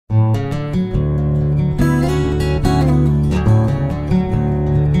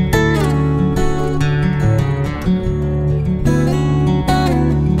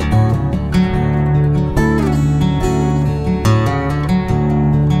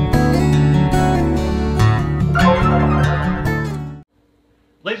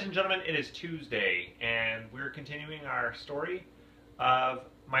Ladies and gentlemen, it is Tuesday, and we're continuing our story of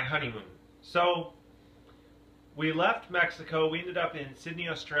my honeymoon. So, we left Mexico, we ended up in Sydney,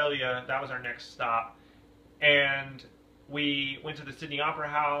 Australia. That was our next stop. And we went to the Sydney Opera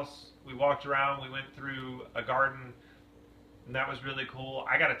House, we walked around, we went through a garden, and that was really cool.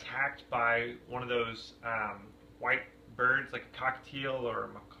 I got attacked by one of those white birds, like a cockatiel or a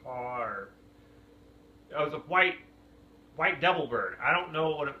macaw, or it was a white devil bird. I don't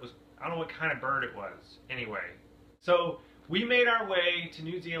know what it was. I don't know what kind of bird it was. Anyway, so we made our way to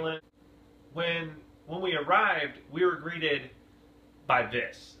New Zealand. When we arrived, we were greeted by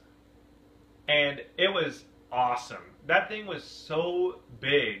this, and it was awesome. That thing was so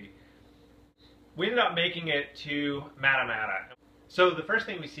big. We ended up making it to Matamata. So the first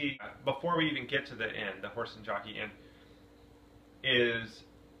thing we see before we even get to the inn, the horse and jockey inn, is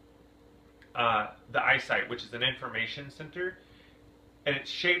the eyesight, which is an information center, and it's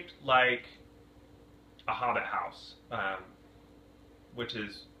shaped like a hobbit house, which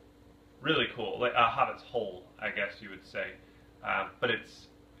is really cool, like a hobbit's hole, I guess you would say, but it's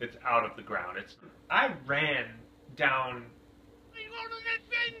out of the ground. I ran down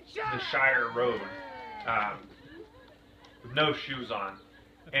the Shire Road with no shoes on,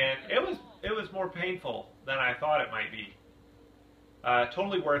 and it was more painful than I thought it might be.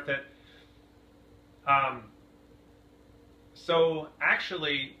 Totally worth it. So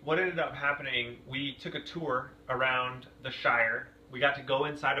actually what ended up happening, we took a tour around the Shire. We got to go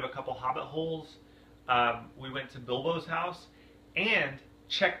inside of a couple hobbit holes. We went to Bilbo's house, and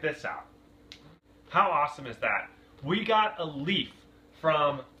check this out. How awesome is that? We got a leaf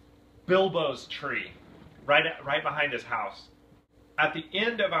from Bilbo's tree right behind his house. At the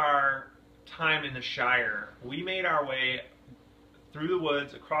end of our time in the Shire, we made our way through the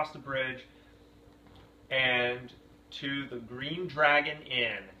woods, across the bridge, and to the Green Dragon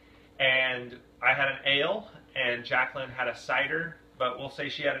Inn. And I had an ale, and Jacqueline had a cider, but we'll say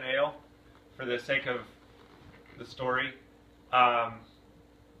she had an ale for the sake of the story.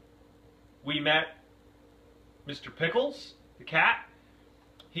 We met Mr. Pickles, the cat.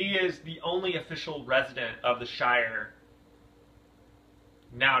 He is the only official resident of the Shire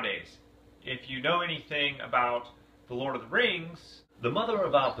nowadays. If you know anything about The Lord of the Rings, the mother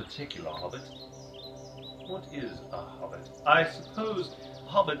of our particular hobbit. What is a hobbit? I suppose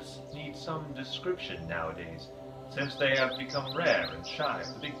hobbits need some description nowadays, since they have become rare and shy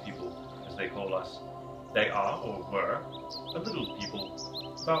of the big people, as they call us. They are, or were, a little people,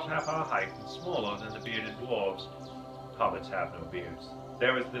 about half our height and smaller than the bearded dwarves. Hobbits have no beards.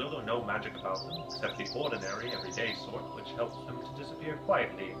 There is little or no magic about them, except the ordinary, everyday sort, which helps them to disappear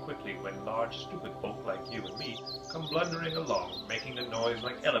quietly and quickly when large, stupid folk like you and me come blundering along, making a noise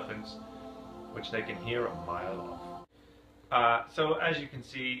like elephants, which they can hear a mile off. So, as you can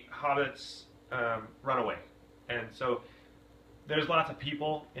see, hobbits run away. And so, there's lots of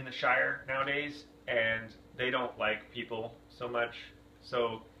people in the Shire nowadays, and they don't like people so much,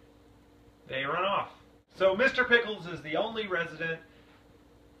 so they run off. So, Mr. Pickles is the only resident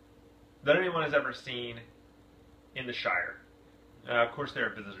that anyone has ever seen in the Shire. Of course, there are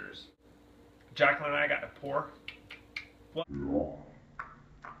visitors. Jacqueline and I got to pour. What?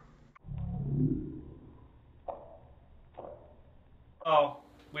 Oh,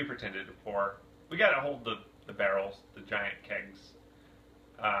 we pretended to pour. We got to hold the barrels, the giant kegs.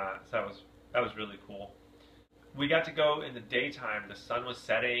 So that was really cool. We got to go in the daytime. The sun was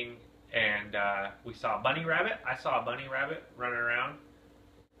setting, and we saw a bunny rabbit. I saw a bunny rabbit running around.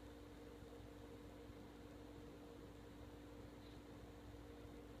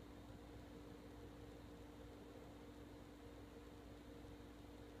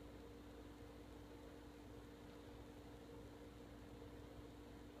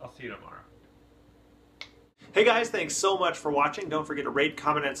 I'll see you tomorrow. Hey guys, thanks so much for watching. Don't forget to rate,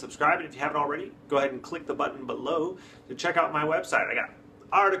 comment, and subscribe. And if you haven't already, go ahead and click the button below to check out my website. I got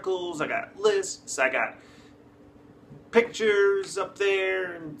articles, I got lists, I got pictures up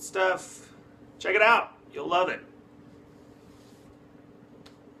there and stuff. Check it out. You'll love it.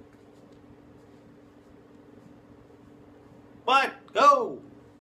 What? Go!